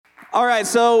All right,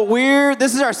 so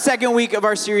this is our second week of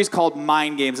our series called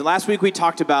Mind Games. And last week we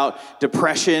talked about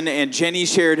depression, and Jenny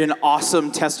shared an awesome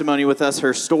testimony with us,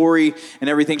 her story and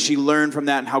everything she learned from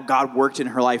that and how God worked in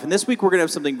her life. And this week we're going to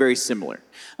have something very similar.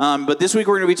 But this week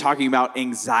we're going to be talking about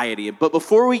anxiety. But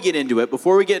before we get into it,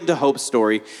 before we get into Hope's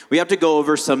story, we have to go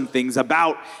over some things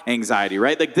about anxiety,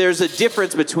 right? Like there's a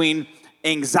difference between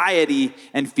anxiety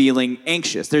and feeling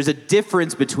anxious. There's a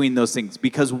difference between those things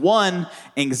because one,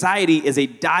 anxiety is a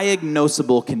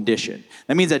diagnosable condition.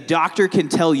 That means a doctor can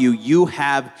tell you you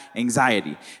have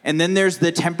anxiety. And then there's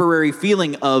the temporary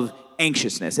feeling of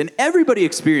anxiousness. And everybody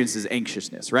experiences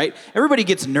anxiousness, right? Everybody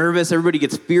gets nervous, everybody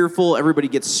gets fearful, everybody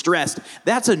gets stressed.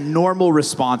 That's a normal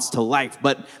response to life,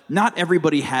 but not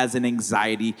everybody has an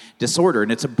anxiety disorder.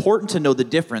 And it's important to know the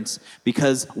difference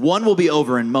because one will be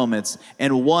over in moments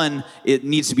and one, it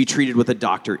needs to be treated with a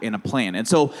doctor and a plan. And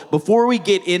so before we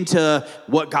get into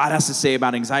what God has to say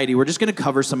about anxiety, we're just going to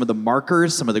cover some of the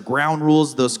markers, some of the ground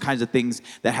rules, those kinds of things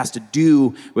that has to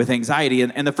do with anxiety.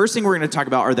 And the first thing we're going to talk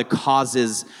about are the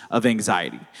causes of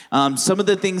anxiety. Some of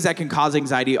the things that can cause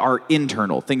anxiety are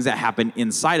internal, things that happen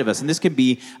inside of us. And this can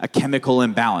be a chemical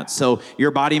imbalance. So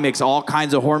your body makes all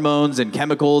kinds of hormones and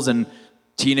chemicals, and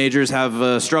teenagers have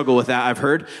a struggle with that, I've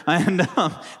heard. And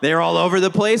they're all over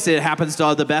the place. It happens to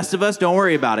all the best of us. Don't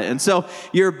worry about it. And so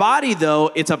your body,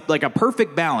 though, it's like a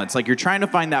perfect balance. Like you're trying to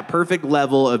find that perfect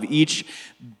level of each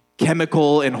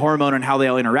chemical and hormone and how they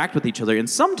all interact with each other. And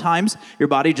sometimes your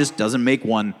body just doesn't make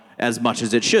one as much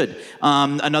as it should.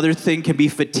 Another thing can be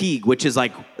fatigue, which is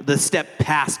like the step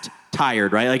past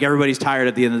tired, right? Like everybody's tired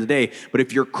at the end of the day. But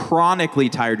if you're chronically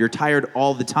tired, you're tired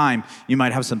all the time, you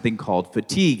might have something called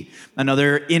fatigue.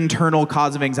 Another internal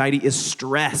cause of anxiety is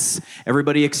stress.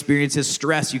 Everybody experiences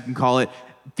stress. You can call it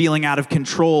feeling out of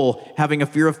control, having a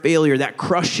fear of failure, that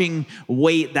crushing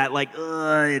weight that like,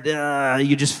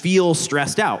 you just feel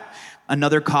stressed out.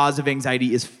 Another cause of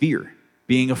anxiety is fear,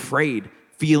 being afraid,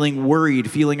 feeling worried,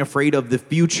 feeling afraid of the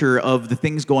future, of the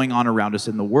things going on around us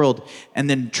in the world. And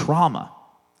then trauma.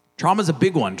 Trauma is a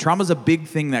big one. Trauma is a big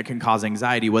thing that can cause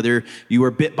anxiety, whether you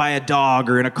were bit by a dog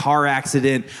or in a car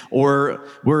accident or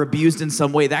were abused in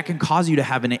some way. That can cause you to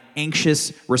have an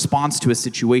anxious response to a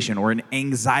situation or an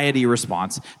anxiety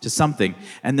response to something.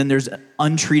 And then there's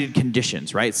untreated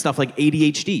conditions, right? Stuff like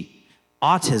ADHD,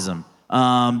 autism,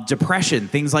 depression,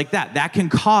 things like that. That can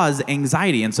cause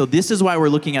anxiety. And so this is why we're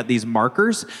looking at these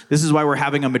markers. This is why we're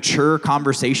having a mature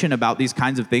conversation about these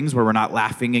kinds of things where we're not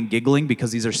laughing and giggling because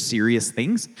these are serious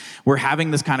things. We're having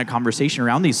this kind of conversation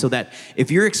around these so that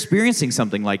if you're experiencing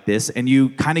something like this and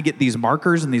you kind of get these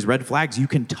markers and these red flags, you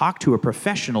can talk to a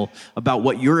professional about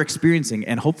what you're experiencing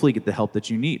and hopefully get the help that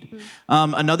you need.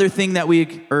 Another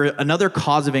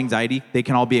cause of anxiety, they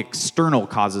can all be external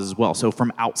causes as well. So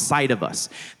from outside of us,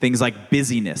 things like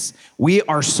busyness. We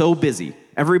are so busy.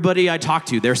 Everybody I talk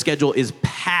to, their schedule is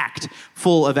packed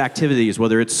full of activities,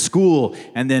 whether it's school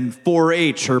and then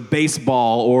 4-H or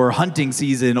baseball or hunting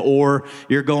season, or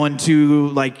you're going to,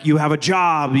 like, you have a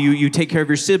job, you take care of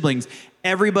your siblings.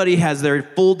 Everybody has their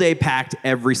full day packed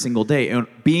every single day. And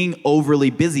being overly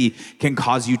busy can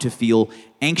cause you to feel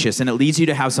anxious, and it leads you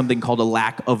to have something called a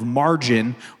lack of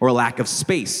margin or a lack of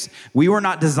space. We were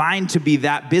not designed to be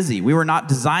that busy. We were not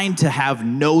designed to have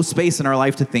no space in our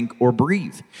life to think or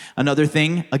breathe. Another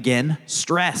thing, again,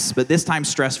 stress, but this time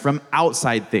stress from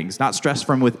outside things, not stress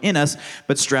from within us,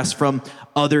 but stress from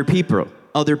other people,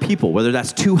 whether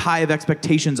that's too high of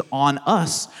expectations on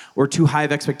us or too high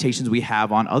of expectations we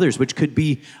have on others, which could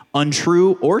be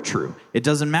untrue or true. It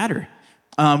doesn't matter.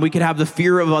 We could have the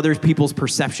fear of other people's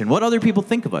perception. What other people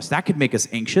think of us, that could make us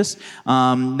anxious.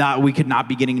 We could not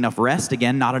be getting enough rest,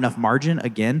 again, not enough margin,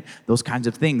 again, those kinds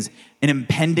of things. An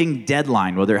impending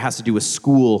deadline, whether it has to do with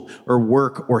school or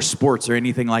work or sports or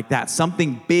anything like that.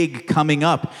 Something big coming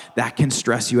up that can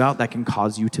stress you out, that can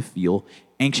cause you to feel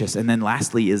anxious. And then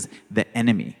lastly is the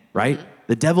enemy, right?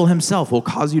 The devil himself will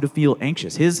cause you to feel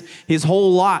anxious. His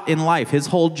whole lot in life, his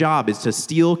whole job is to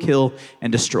steal, kill,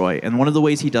 and destroy. And one of the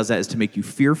ways he does that is to make you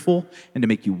fearful and to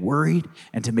make you worried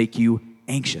and to make you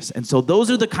anxious. And so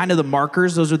those are the kind of the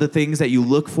markers, those are the things that you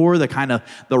look for, the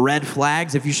red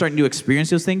flags. If you're starting to experience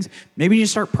those things, maybe you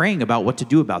start praying about what to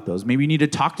do about those. Maybe you need to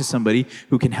talk to somebody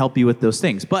who can help you with those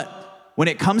things. But when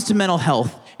it comes to mental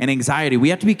health and anxiety, we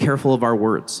have to be careful of our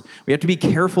words. We have to be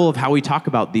careful of how we talk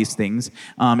about these things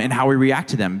and how we react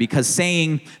to them, because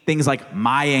saying things like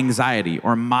my anxiety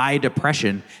or my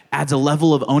depression adds a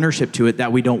level of ownership to it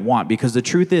that we don't want, because the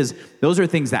truth is those are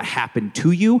things that happen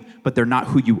to you, but they're not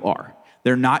who you are.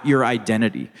 They're not your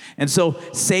identity. And so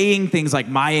saying things like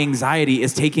my anxiety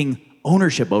is taking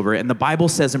ownership over it. And the Bible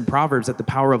says in Proverbs that the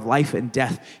power of life and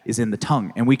death is in the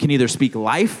tongue. And we can either speak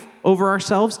life over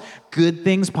ourselves, good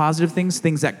things, positive things,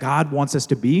 things that God wants us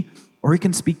to be, or he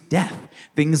can speak death.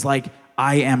 Things like,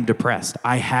 I am depressed.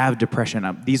 I have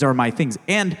depression. These are my things.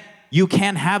 And you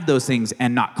can have those things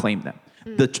and not claim them.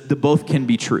 The both can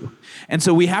be true. And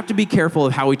so we have to be careful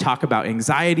of how we talk about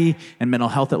anxiety and mental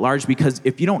health at large, because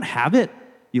if you don't have it,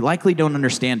 you likely don't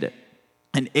understand it.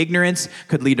 And ignorance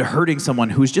could lead to hurting someone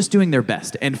who's just doing their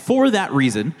best. And for that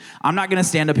reason, I'm not going to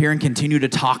stand up here and continue to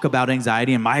talk about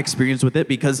anxiety and my experience with it,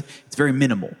 because it's very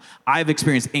minimal. I've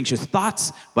experienced anxious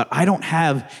thoughts, but I don't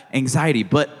have anxiety.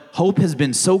 But Hope has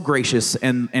been so gracious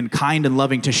and kind and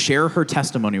loving to share her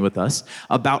testimony with us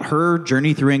about her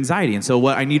journey through anxiety. And so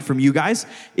what I need from you guys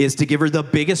is to give her the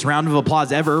biggest round of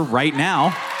applause ever right now.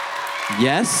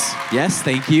 Yes,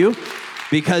 thank you.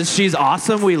 Because she's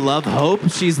awesome. We love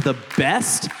Hope. She's the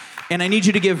best. And I need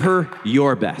you to give her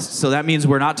your best. So that means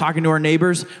we're not talking to our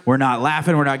neighbors. We're not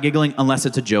laughing. We're not giggling. Unless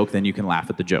it's a joke, then you can laugh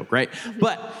at the joke, right?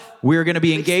 But we're going to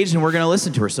be engaged and we're going to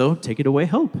listen to her. So take it away,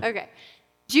 Hope. Okay.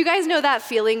 Do you guys know that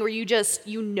feeling where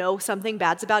you know something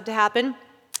bad's about to happen?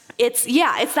 It's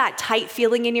that tight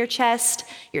feeling in your chest.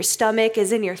 Your stomach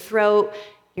is in your throat.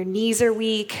 Your knees are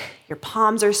weak. Your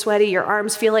palms are sweaty. Your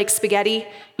arms feel like spaghetti.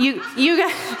 You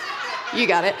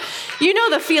got it. You know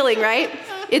the feeling, right?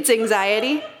 It's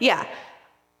anxiety. Yeah.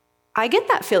 I get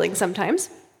that feeling sometimes.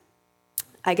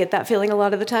 I get that feeling a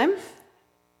lot of the time.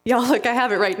 Y'all, look, I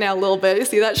have it right now a little bit. You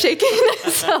see that shaking?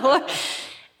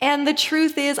 And the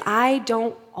truth is, I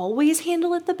don't always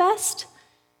handle it the best.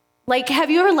 Like,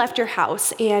 have you ever left your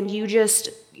house and you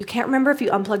can't remember if you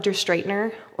unplugged your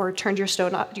straightener or turned your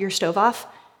stove off?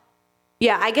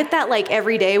 Yeah, I get that like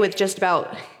every day with just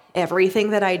about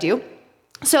everything that I do.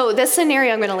 So this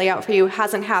scenario I'm going to lay out for you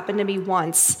hasn't happened to me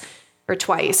once or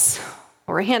twice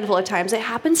or a handful of times. It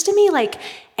happens to me like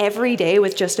every day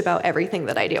with just about everything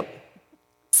that I do.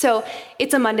 So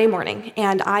it's a Monday morning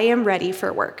and I am ready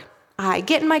for work. I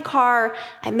get in my car,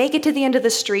 I make it to the end of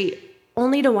the street,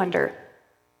 only to wonder,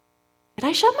 did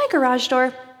I shut my garage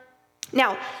door?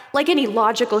 Now, like any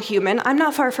logical human, I'm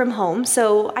not far from home,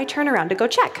 so I turn around to go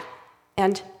check.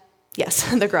 And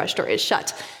yes, the garage door is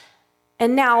shut.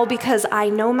 And now, because I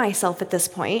know myself at this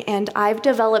point, and I've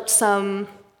developed some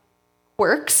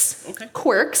quirks,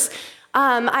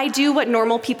 I do what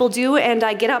normal people do, and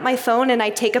I get out my phone and I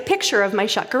take a picture of my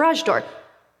shut garage door.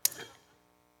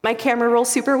 My camera rolls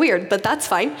super weird, but that's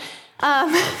fine.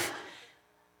 But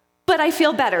I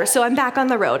feel better, so I'm back on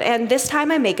the road, and this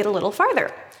time I make it a little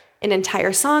farther. An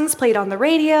entire song's played on the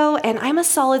radio, and I'm a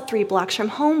solid 3 blocks from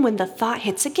home when the thought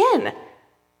hits again.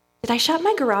 Did I shut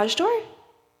my garage door?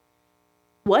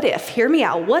 What if, hear me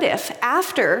out, what if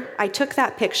after I took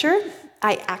that picture,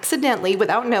 I accidentally,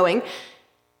 without knowing,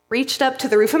 reached up to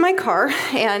the roof of my car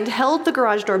and held the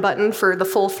garage door button for the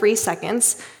full 3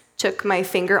 seconds, took my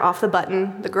finger off the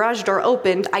button, the garage door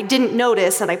opened, I didn't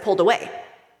notice, and I pulled away.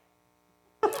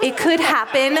 It could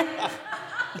happen.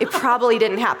 It probably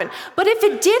didn't happen. But if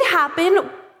it did happen,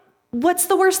 what's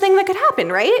the worst thing that could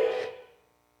happen, right?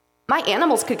 My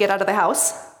animals could get out of the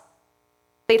house.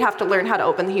 They'd have to learn how to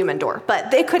open the human door,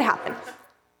 but it could happen.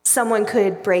 Someone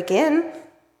could break in.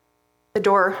 The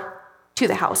door to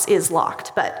the house is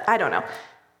locked, but I don't know.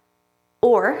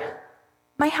 Or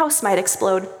my house might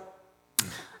explode.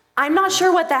 I'm not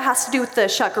sure what that has to do with the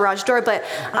shut garage door, but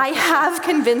I have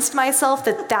convinced myself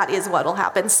that that is what will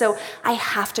happen, so I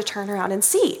have to turn around and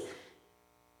see.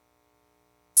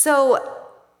 So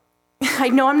I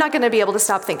know I'm not going to be able to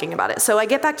stop thinking about it, so I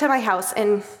get back to my house,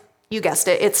 and you guessed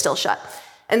it, it's still shut.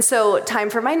 And so time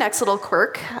for my next little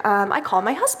quirk, I call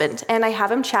my husband, and I have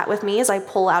him chat with me as I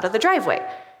pull out of the driveway.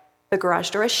 The garage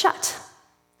door is shut.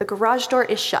 The garage door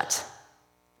is shut.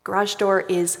 Garage door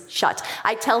is shut.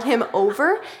 I tell him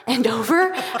over and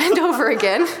over and over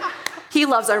again. He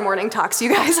loves our morning talks,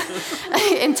 you guys,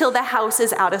 until the house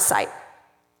is out of sight.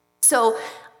 So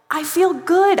I feel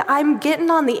good. I'm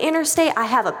getting on the interstate. I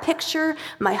have a picture.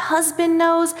 My husband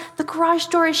knows the garage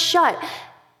door is shut.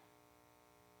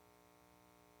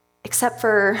 Except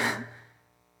for,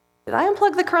 did I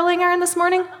unplug the curling iron this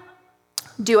morning?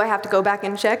 Do I have to go back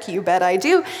and check? You bet I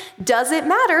do. Does it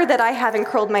matter that I haven't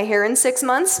curled my hair in 6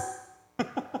 months?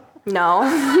 No,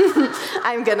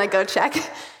 I'm gonna go check.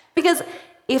 Because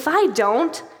if I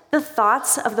don't, the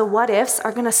thoughts of the what ifs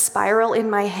are gonna spiral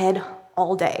in my head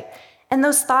all day. And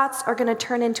those thoughts are gonna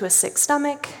turn into a sick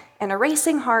stomach and a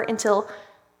racing heart until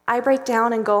I break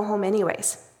down and go home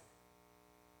anyways.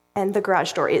 And the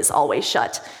garage door is always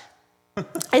shut.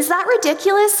 Is that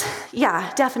ridiculous?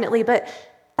 Yeah, definitely, but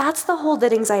that's the hold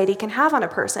that anxiety can have on a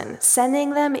person,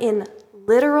 sending them in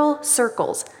literal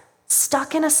circles,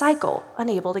 stuck in a cycle,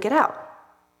 unable to get out.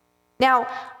 Now,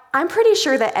 I'm pretty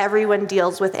sure that everyone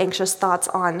deals with anxious thoughts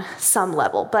on some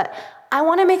level, but I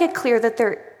want to make it clear that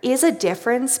there is a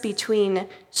difference between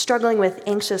struggling with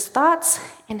anxious thoughts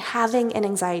and having an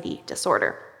anxiety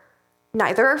disorder.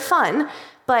 Neither are fun,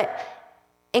 but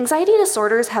anxiety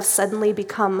disorders have suddenly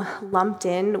become lumped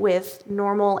in with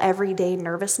normal everyday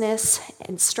nervousness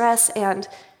and stress, and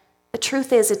the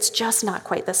truth is it's just not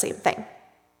quite the same thing.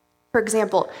 For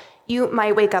example, you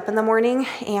might wake up in the morning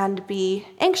and be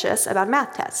anxious about a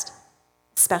math test,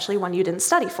 especially one you didn't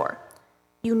study for.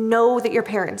 You know that your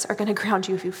parents are going to ground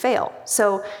you if you fail,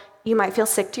 so you might feel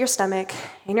sick to your stomach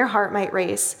and your heart might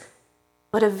race,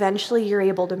 but eventually you're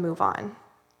able to move on.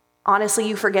 Honestly,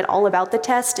 you forget all about the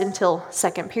test until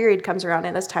second period comes around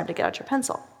and it's time to get out your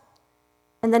pencil.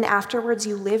 And then afterwards,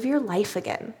 you live your life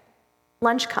again.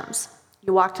 Lunch comes.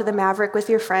 You walk to the Maverick with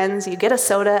your friends, you get a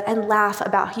soda, and laugh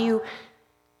about how you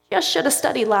just should have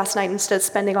studied last night instead of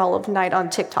spending all of the night on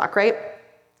TikTok, right?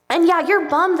 And yeah, you're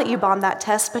bummed that you bombed that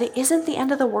test, but it isn't the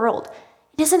end of the world.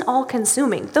 It isn't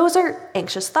all-consuming. Those are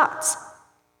anxious thoughts.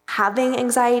 Having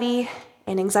anxiety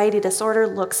and anxiety disorder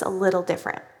looks a little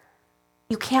different.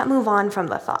 You can't move on from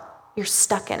the thought. You're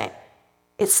stuck in it.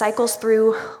 It cycles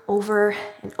through over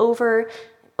and over and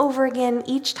over again,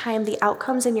 each time the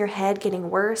outcomes in your head getting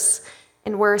worse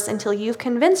and worse until you've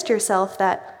convinced yourself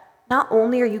that not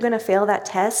only are you going to fail that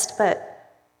test,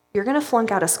 but you're going to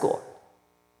flunk out of school.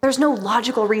 There's no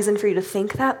logical reason for you to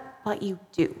think that, but you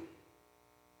do.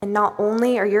 And not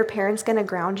only are your parents going to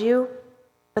ground you,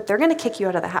 but they're going to kick you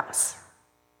out of the house.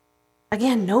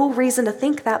 Again, no reason to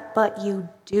think that, but you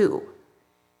do.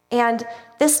 And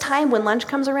this time when lunch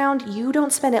comes around, you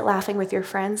don't spend it laughing with your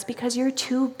friends because you're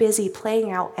too busy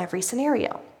playing out every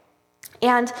scenario.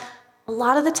 And a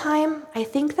lot of the time, I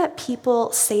think that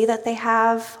people say that they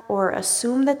have or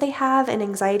assume that they have an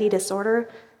anxiety disorder,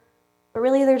 but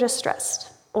really they're just stressed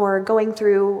or going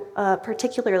through a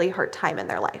particularly hard time in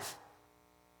their life.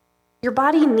 Your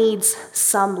body needs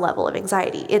some level of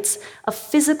anxiety. It's a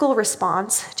physical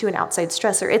response to an outside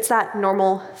stressor. It's that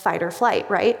normal fight or flight,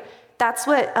 right? That's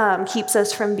what keeps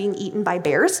us from being eaten by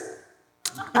bears.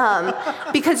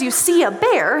 Because you see a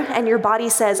bear and your body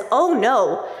says, oh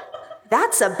no,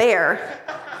 that's a bear.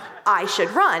 I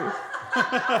should run.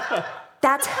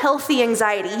 That's healthy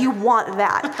anxiety. You want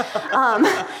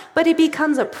that. But it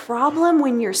becomes a problem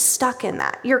when you're stuck in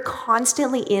that. You're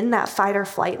constantly in that fight or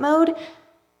flight mode,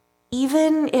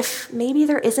 even if maybe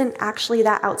there isn't actually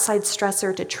that outside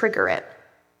stressor to trigger it.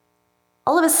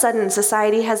 All of a sudden,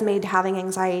 society has made having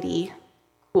anxiety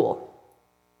cool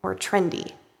or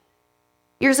trendy.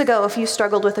 Years ago, if you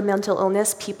struggled with a mental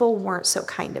illness, people weren't so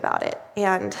kind about it.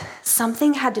 And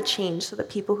something had to change so that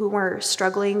people who were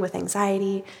struggling with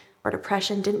anxiety or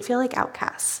depression didn't feel like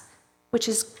outcasts, which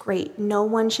is great. No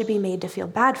one should be made to feel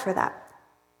bad for that.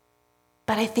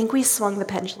 But I think we swung the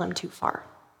pendulum too far.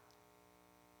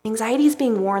 Anxiety is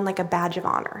being worn like a badge of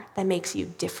honor that makes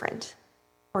you different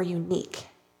or unique.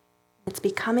 It's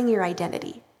becoming your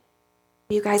identity.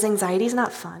 You guys, anxiety is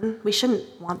not fun. We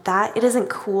shouldn't want that. It isn't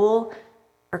cool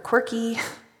or quirky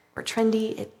or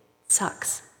trendy. It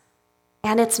sucks.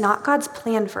 And it's not God's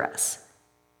plan for us.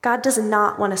 God does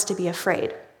not want us to be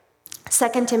afraid.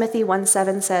 2 Timothy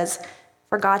 1:7 says,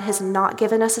 "For God has not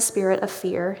given us a spirit of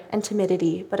fear and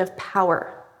timidity, but of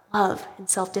power, love, and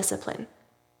self-discipline."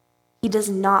 He does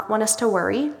not want us to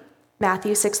worry.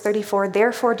 Matthew 6:34,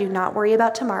 "Therefore do not worry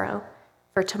about tomorrow,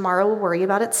 for tomorrow will worry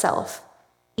about itself.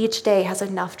 Each day has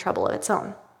enough trouble of its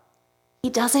own." He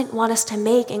doesn't want us to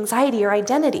make anxiety our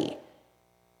identity,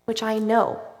 which I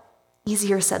know,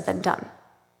 easier said than done.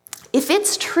 If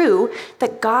it's true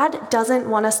that God doesn't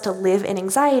want us to live in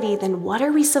anxiety, then what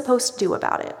are we supposed to do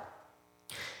about it?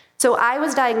 So I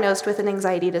was diagnosed with an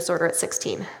anxiety disorder at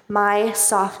 16. My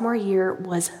sophomore year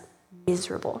was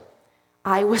miserable.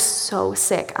 I was so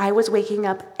sick. I was waking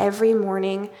up every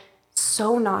morning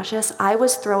so nauseous. I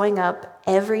was throwing up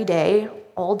every day,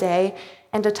 all day.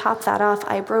 And to top that off,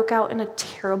 I broke out in a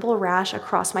terrible rash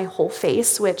across my whole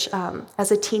face, which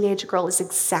as a teenage girl is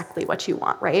exactly what you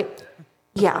want, right?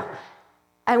 Yeah.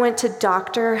 I went to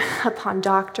doctor upon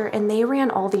doctor, and they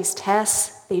ran all these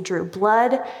tests. They drew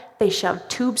blood. They shoved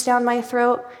tubes down my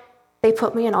throat. They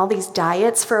put me in all these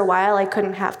diets. For a while, I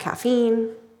couldn't have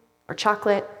caffeine or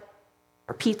chocolate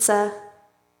or pizza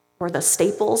or the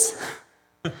staples.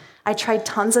 I tried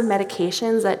tons of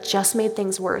medications that just made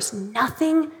things worse.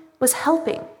 Nothing was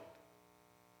helping.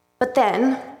 But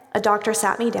then a doctor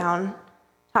sat me down,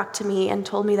 talked to me, and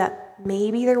told me that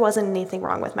maybe there wasn't anything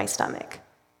wrong with my stomach,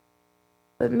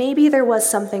 but maybe there was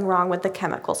something wrong with the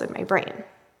chemicals in my brain.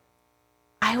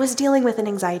 I was dealing with an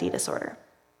anxiety disorder.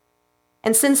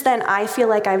 And since then, I feel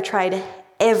like I've tried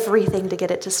everything to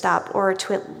get it to stop, or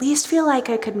to at least feel like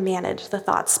I could manage the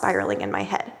thoughts spiraling in my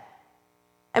head.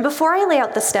 And before I lay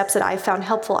out the steps that I've found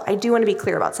helpful, I do want to be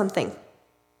clear about something.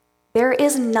 There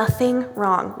is nothing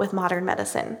wrong with modern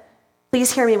medicine.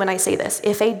 Please hear me when I say this.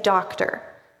 If a doctor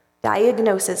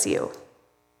diagnoses you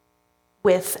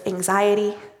with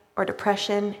anxiety or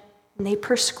depression, and they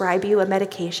prescribe you a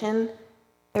medication,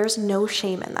 there's no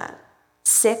shame in that.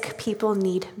 Sick people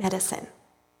need medicine.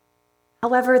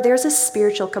 However, there's a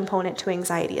spiritual component to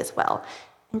anxiety as well.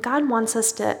 And God wants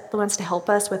to help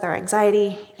us with our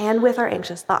anxiety and with our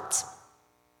anxious thoughts.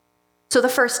 So the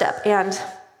first step, and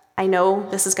I know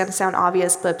this is going to sound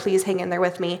obvious, but please hang in there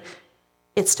with me,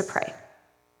 it's to pray.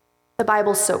 The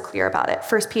Bible's so clear about it.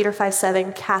 1 Peter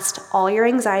 5:7, cast all your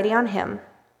anxiety on him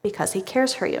because he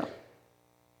cares for you.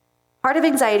 Part of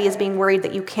anxiety is being worried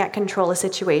that you can't control a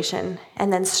situation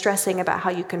and then stressing about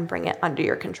how you can bring it under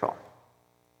your control.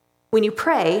 When you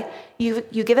pray, you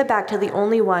give it back to the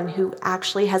only one who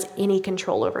actually has any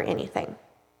control over anything.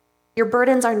 Your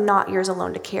burdens are not yours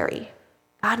alone to carry.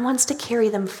 God wants to carry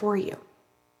them for you.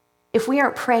 If we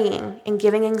aren't praying and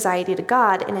giving anxiety to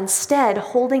God and instead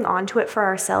holding on to it for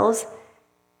ourselves,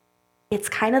 it's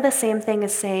kind of the same thing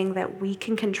as saying that we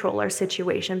can control our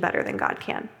situation better than God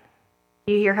can.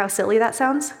 Do you hear how silly that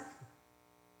sounds?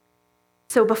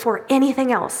 So before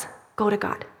anything else, go to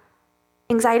God.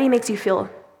 Anxiety makes you feel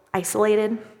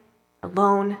isolated,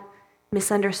 alone,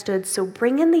 misunderstood, so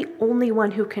bring in the only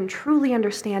one who can truly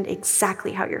understand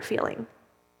exactly how you're feeling.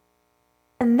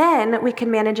 And then we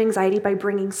can manage anxiety by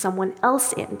bringing someone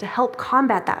else in to help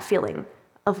combat that feeling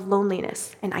of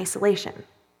loneliness and isolation.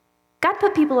 God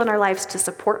put people in our lives to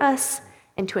support us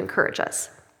and to encourage us.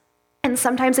 And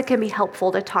sometimes it can be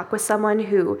helpful to talk with someone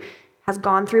who has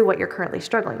gone through what you're currently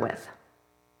struggling with.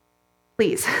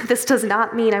 Please, this does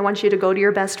not mean I want you to go to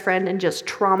your best friend and just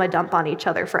trauma dump on each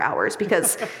other for hours,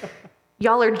 because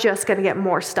y'all are just going to get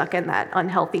more stuck in that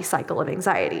unhealthy cycle of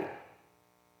anxiety.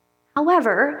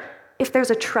 However, if there's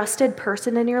a trusted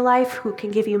person in your life who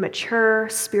can give you mature,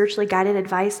 spiritually guided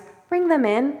advice, bring them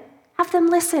in, have them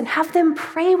listen, have them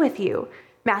pray with you.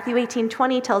 Matthew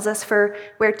 18:20 tells us, for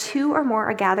where two or more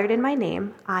are gathered in my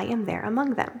name, I am there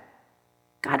among them.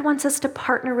 God wants us to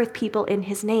partner with people in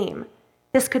his name.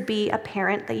 This could be a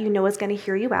parent that you know is going to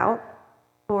hear you out,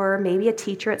 or maybe a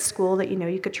teacher at school that you know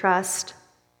you could trust,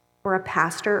 or a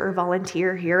pastor or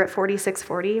volunteer here at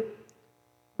 4640.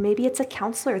 Maybe it's a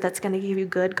counselor that's going to give you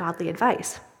good, godly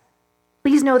advice.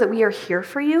 Please know that we are here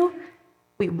for you.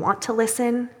 We want to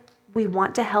listen, we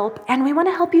want to help, and we want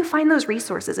to help you find those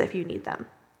resources if you need them.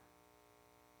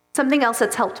 Something else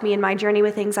that's helped me in my journey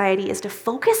with anxiety is to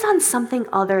focus on something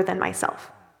other than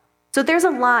myself. So there's a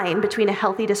line between a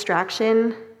healthy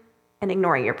distraction and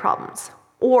ignoring your problems,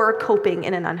 or coping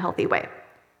in an unhealthy way.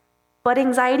 But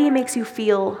anxiety makes you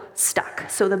feel stuck.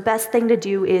 So the best thing to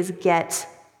do is get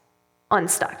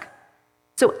unstuck.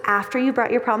 So after you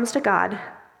brought your problems to God,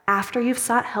 after you've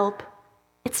sought help,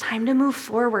 it's time to move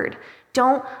forward.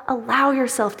 Don't allow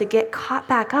yourself to get caught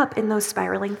back up in those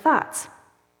spiraling thoughts.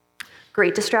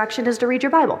 Great distraction is to read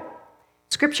your Bible.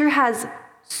 Scripture has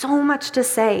so much to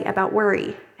say about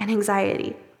worry and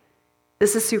anxiety.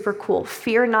 This is super cool.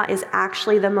 Fear not is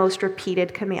actually the most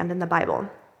repeated command in the Bible.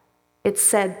 It's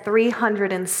said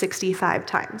 365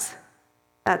 times.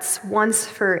 That's once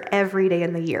for every day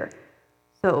in the year.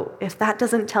 So if that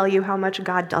doesn't tell you how much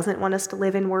God doesn't want us to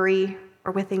live in worry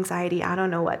or with anxiety, I don't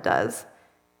know what does.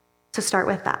 So start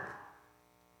with that.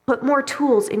 Put more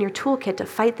tools in your toolkit to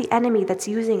fight the enemy that's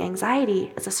using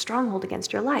anxiety as a stronghold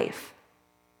against your life.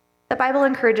 The Bible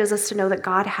encourages us to know that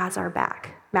God has our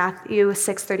back. Matthew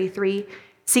 6:33,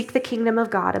 seek the kingdom of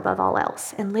God above all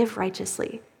else and live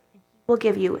righteously. He will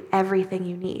give you everything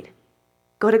you need.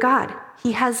 Go to God.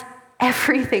 He has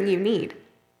everything you need.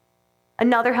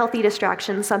 Another healthy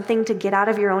distraction, something to get out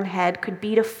of your own head, could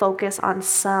be to focus on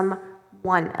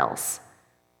someone else.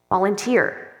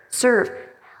 Volunteer, serve,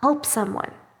 help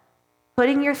someone.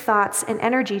 Putting your thoughts and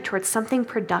energy towards something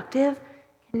productive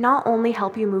can not only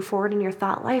help you move forward in your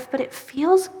thought life, but it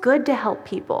feels good to help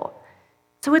people.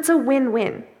 So it's a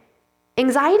win-win.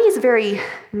 Anxiety is very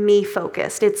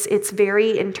me-focused. It's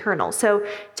very internal. So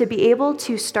to be able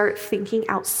to start thinking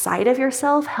outside of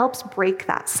yourself helps break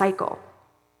that cycle.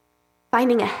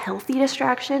 Finding a healthy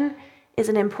distraction is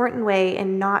an important way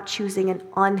in not choosing an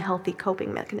unhealthy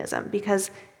coping mechanism,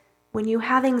 because when you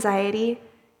have anxiety,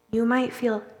 you might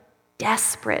feel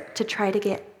desperate to try to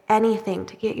get anything,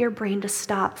 to get your brain to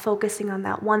stop focusing on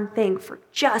that one thing for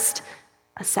just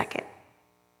a second.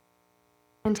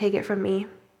 And take it from me,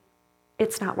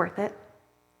 it's not worth it.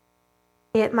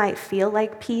 It might feel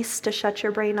like peace to shut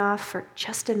your brain off for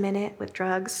just a minute with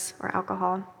drugs or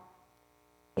alcohol.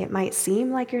 It might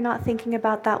seem like you're not thinking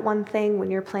about that one thing when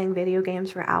you're playing video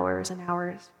games for hours and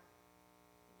hours.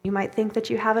 You might think that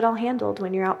you have it all handled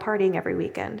when you're out partying every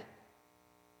weekend.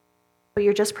 But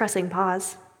you're just pressing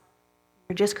pause.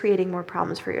 You're just creating more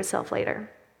problems for yourself later.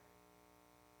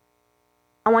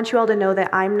 I want you all to know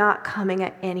that I'm not coming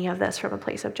at any of this from a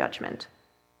place of judgment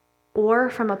or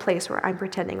from a place where I'm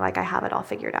pretending like I have it all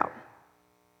figured out.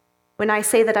 When I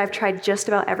say that I've tried just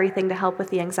about everything to help with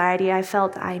the anxiety I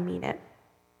felt, I mean it.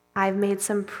 I've made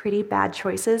some pretty bad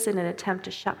choices in an attempt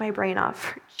to shut my brain off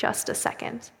for just a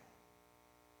second.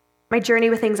 My journey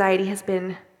with anxiety has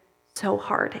been so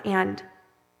hard, and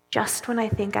just when I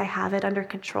think I have it under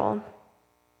control,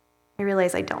 I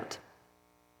realize I don't.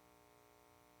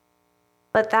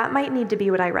 But that might need to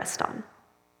be what I rest on.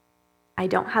 I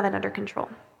don't have it under control.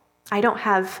 I don't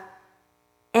have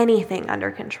anything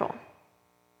under control.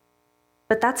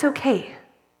 But that's okay,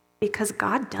 because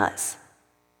God does.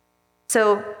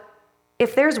 So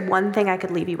if there's one thing I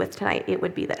could leave you with tonight, it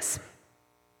would be this.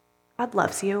 God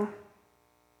loves you.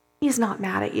 He's not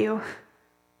mad at you,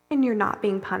 and you're not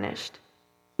being punished.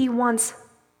 He wants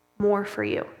more for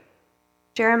you.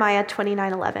 Jeremiah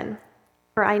 29:11,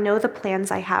 "For I know the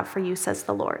plans I have for you, says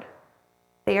the Lord.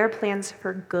 They are plans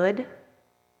for good,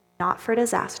 not for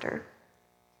disaster,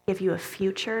 to give you a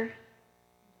future,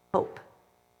 hope."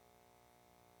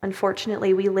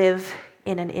 Unfortunately, we live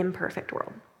in an imperfect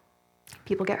world.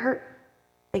 People get hurt,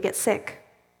 they get sick.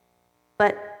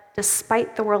 But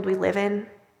despite the world we live in,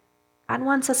 God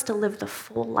wants us to live the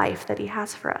full life that He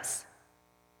has for us.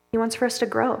 He wants for us to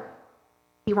grow.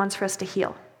 He wants for us to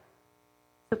heal.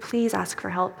 So please ask for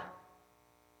help.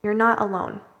 You're not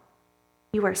alone.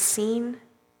 You are seen.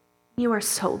 You are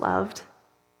so loved.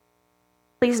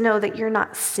 Please know that you're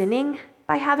not sinning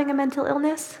by having a mental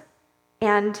illness.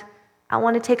 And I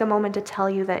want to take a moment to tell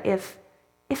you that if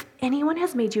anyone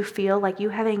has made you feel like you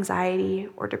have anxiety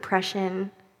or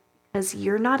depression because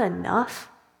you're not enough,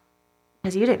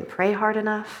 because you didn't pray hard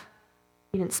enough,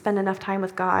 you didn't spend enough time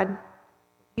with God,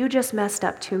 you just messed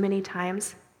up too many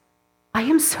times, I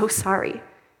am so sorry.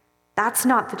 That's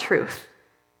not the truth.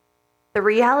 The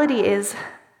reality is,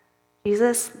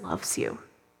 Jesus loves you.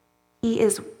 He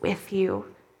is with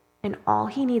you, and all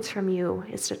He needs from you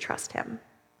is to trust Him.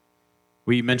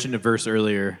 We mentioned a verse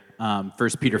earlier,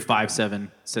 1 Peter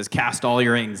 5:7 says, "Cast all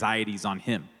your anxieties on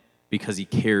Him because He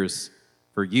cares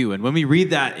for you." And when we read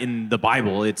that in the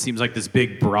Bible, it seems like this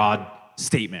big, broad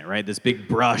statement, right? This big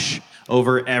brush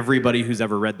over everybody who's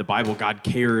ever read the Bible. God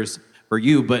cares for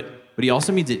you, but He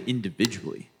also means it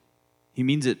individually. He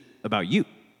means it about you,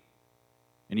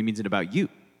 and He means it about you.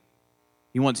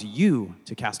 He wants you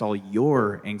to cast all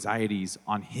your anxieties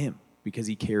on Him because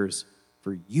He cares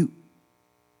for you.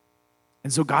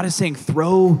 And so God is saying,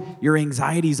 throw your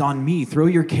anxieties on me. Throw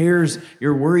your cares,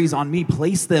 your worries on me.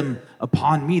 Place them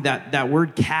upon me. That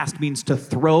word cast means to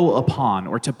throw upon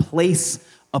or to place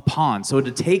upon. So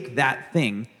to take that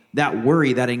thing, that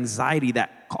worry, that anxiety,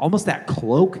 that almost that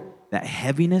cloak, that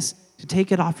heaviness, to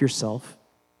take it off yourself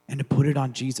and to put it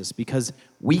on Jesus, because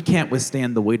we can't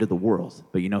withstand the weight of the world.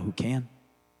 But you know who can?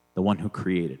 The one who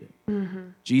created it. Mm-hmm.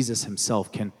 Jesus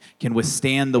Himself can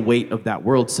withstand the weight of that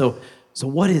world. So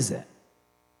what is it?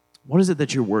 What is it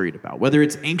that you're worried about? Whether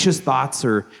it's anxious thoughts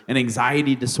or an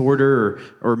anxiety disorder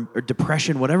or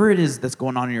depression, whatever it is that's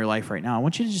going on in your life right now, I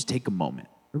want you to just take a moment.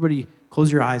 Everybody,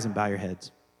 close your eyes and bow your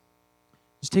heads.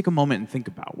 Just take a moment and think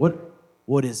about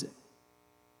what is it?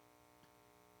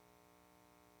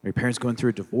 Are your parents going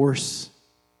through a divorce? Do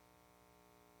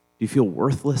you feel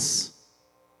worthless?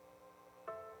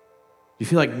 Do you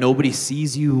feel like nobody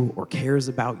sees you or cares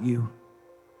about you?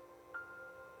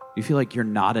 Do you feel like you're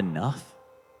not enough?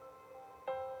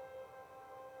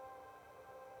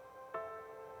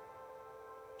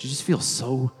 Do you just feel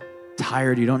so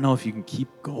tired you don't know if you can keep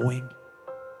going?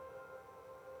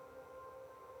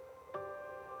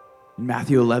 In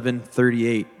Matthew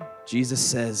 11:38, Jesus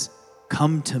says,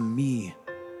 "Come to me,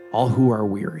 all who are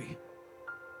weary,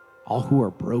 all who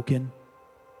are broken,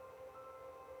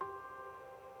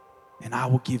 and I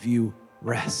will give you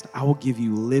rest. I will give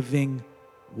you living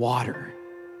water."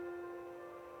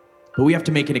 But we have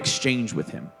to make an exchange with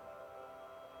Him.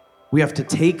 We have to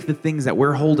take the things that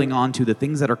we're holding on to, the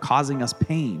things that are causing us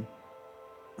pain,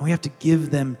 and we have to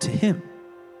give them to Him.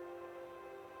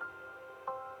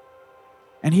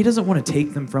 And He doesn't want to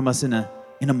take them from us in a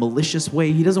malicious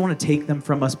way. He doesn't want to take them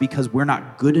from us because we're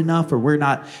not good enough or we're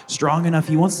not strong enough.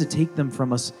 He wants to take them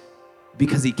from us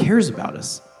because He cares about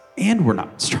us and we're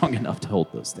not strong enough to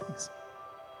hold those things.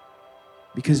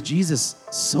 Because Jesus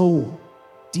so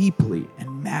deeply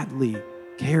and madly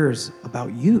cares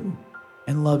about you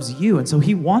and loves you. And so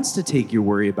he wants to take your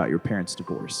worry about your parents'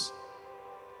 divorce.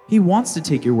 He wants to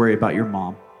take your worry about your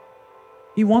mom.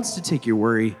 He wants to take your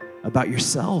worry about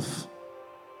yourself.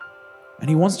 And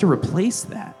he wants to replace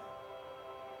that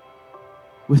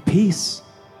with peace,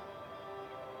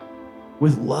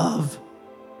 with love,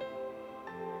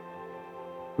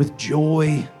 with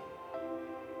joy.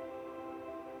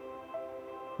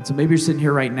 And so maybe you're sitting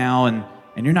here right now and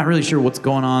you're not really sure what's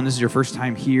going on. This is your first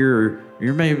time here, or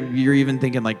you're even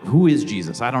thinking like, who is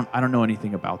Jesus? I don't know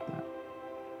anything about that.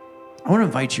 I want to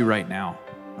invite you right now.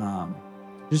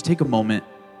 Just take a moment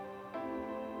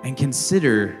and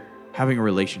consider having a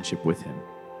relationship with him.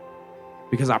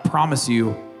 Because I promise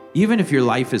you, even if your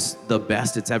life is the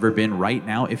best it's ever been right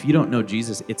now, if you don't know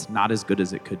Jesus, it's not as good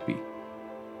as it could be.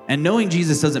 And knowing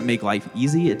Jesus doesn't make life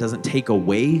easy. It doesn't take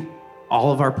away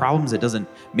all of our problems. It doesn't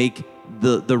make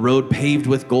the road paved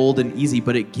with gold and easy,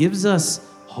 but it gives us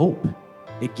hope.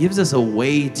 It gives us a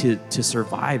way to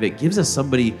survive. It gives us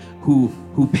somebody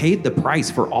who paid the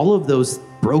price for all of those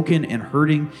broken and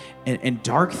hurting and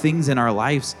dark things in our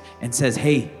lives and says,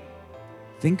 hey,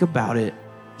 think about it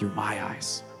through my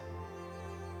eyes.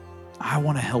 I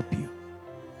want to help you.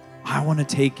 I want to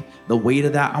take the weight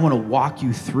of that. I want to walk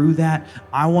you through that.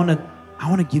 I want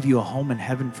to give you a home in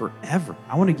heaven forever.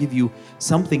 I want to give you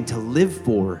something to live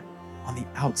for on the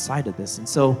outside of this. And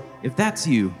so if that's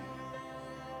you,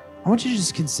 I want you to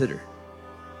just consider.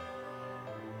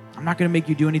 I'm not going to make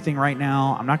you do anything right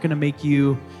now. I'm not going to make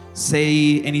you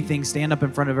say anything, stand up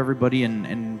in front of everybody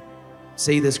and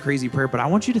say this crazy prayer, but I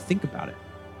want you to think about it.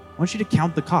 I want you to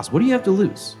count the cost. What do you have to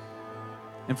lose?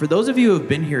 And for those of you who have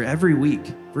been here every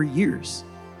week for years,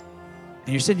 and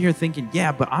you're sitting here thinking,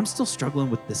 yeah, but I'm still struggling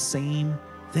with the same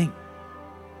thing.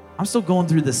 I'm still going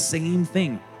through the same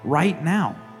thing right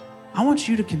now. I want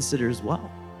you to consider as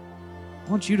well. I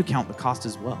want you to count the cost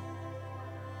as well.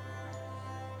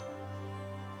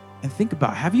 And think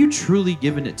about, have you truly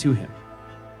given it to him?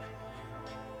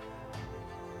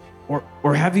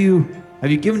 Or have you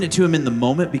given it to him in the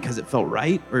moment because it felt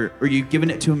right? Or you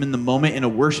given it to him in the moment in a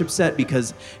worship set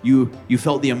because you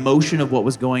felt the emotion of what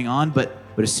was going on, but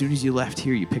as soon as you left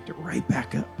here, you picked it right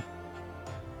back up.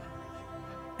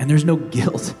 And there's no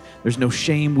guilt. There's no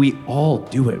shame. We all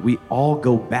do it. We all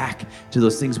go back to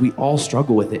those things. We all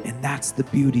struggle with it. And that's the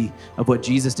beauty of what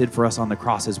Jesus did for us on the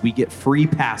cross, is we get free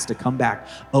pass to come back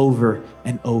over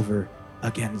and over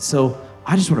again. So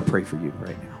I just want to pray for you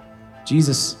right now.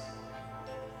 Jesus,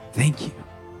 thank you.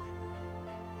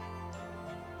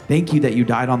 Thank you that you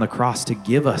died on the cross to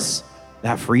give us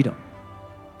that freedom,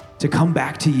 to come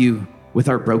back to you with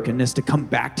our brokenness, to come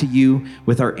back to you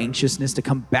with our anxiousness, to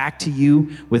come back to you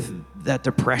with that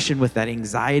depression, with that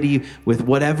anxiety, with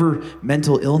whatever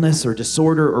mental illness or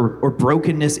disorder or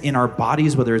brokenness in our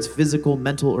bodies, whether it's physical,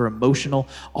 mental, or emotional.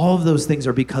 All of those things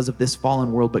are because of this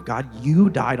fallen world. But God, you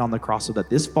died on the cross so that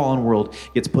this fallen world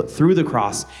gets put through the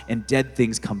cross and dead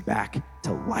things come back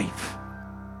to life.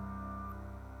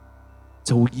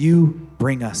 So will you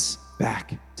bring us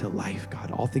back to life,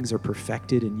 God? All things are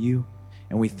perfected in you.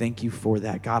 And we thank you for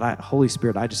that. God, Holy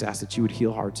Spirit, I just ask that you would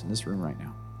heal hearts in this room right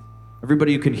now.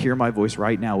 Everybody who can hear my voice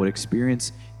right now would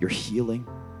experience your healing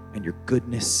and your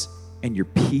goodness and your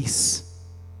peace,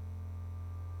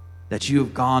 that you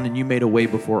have gone and you made a way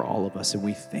before all of us, and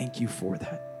we thank you for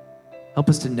that. Help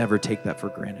us to never take that for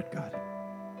granted, God.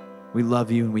 We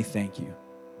love you and we thank you.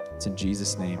 It's in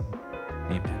Jesus' name,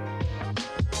 amen.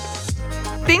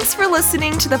 Thanks for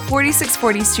listening to the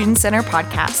 4640 Student Center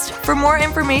podcast. For more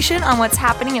information on what's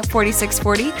happening at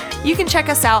 4640, you can check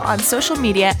us out on social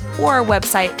media or our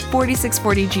website,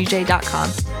 4640gj.com.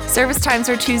 Service times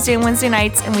are Tuesday and Wednesday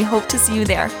nights, and we hope to see you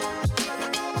there.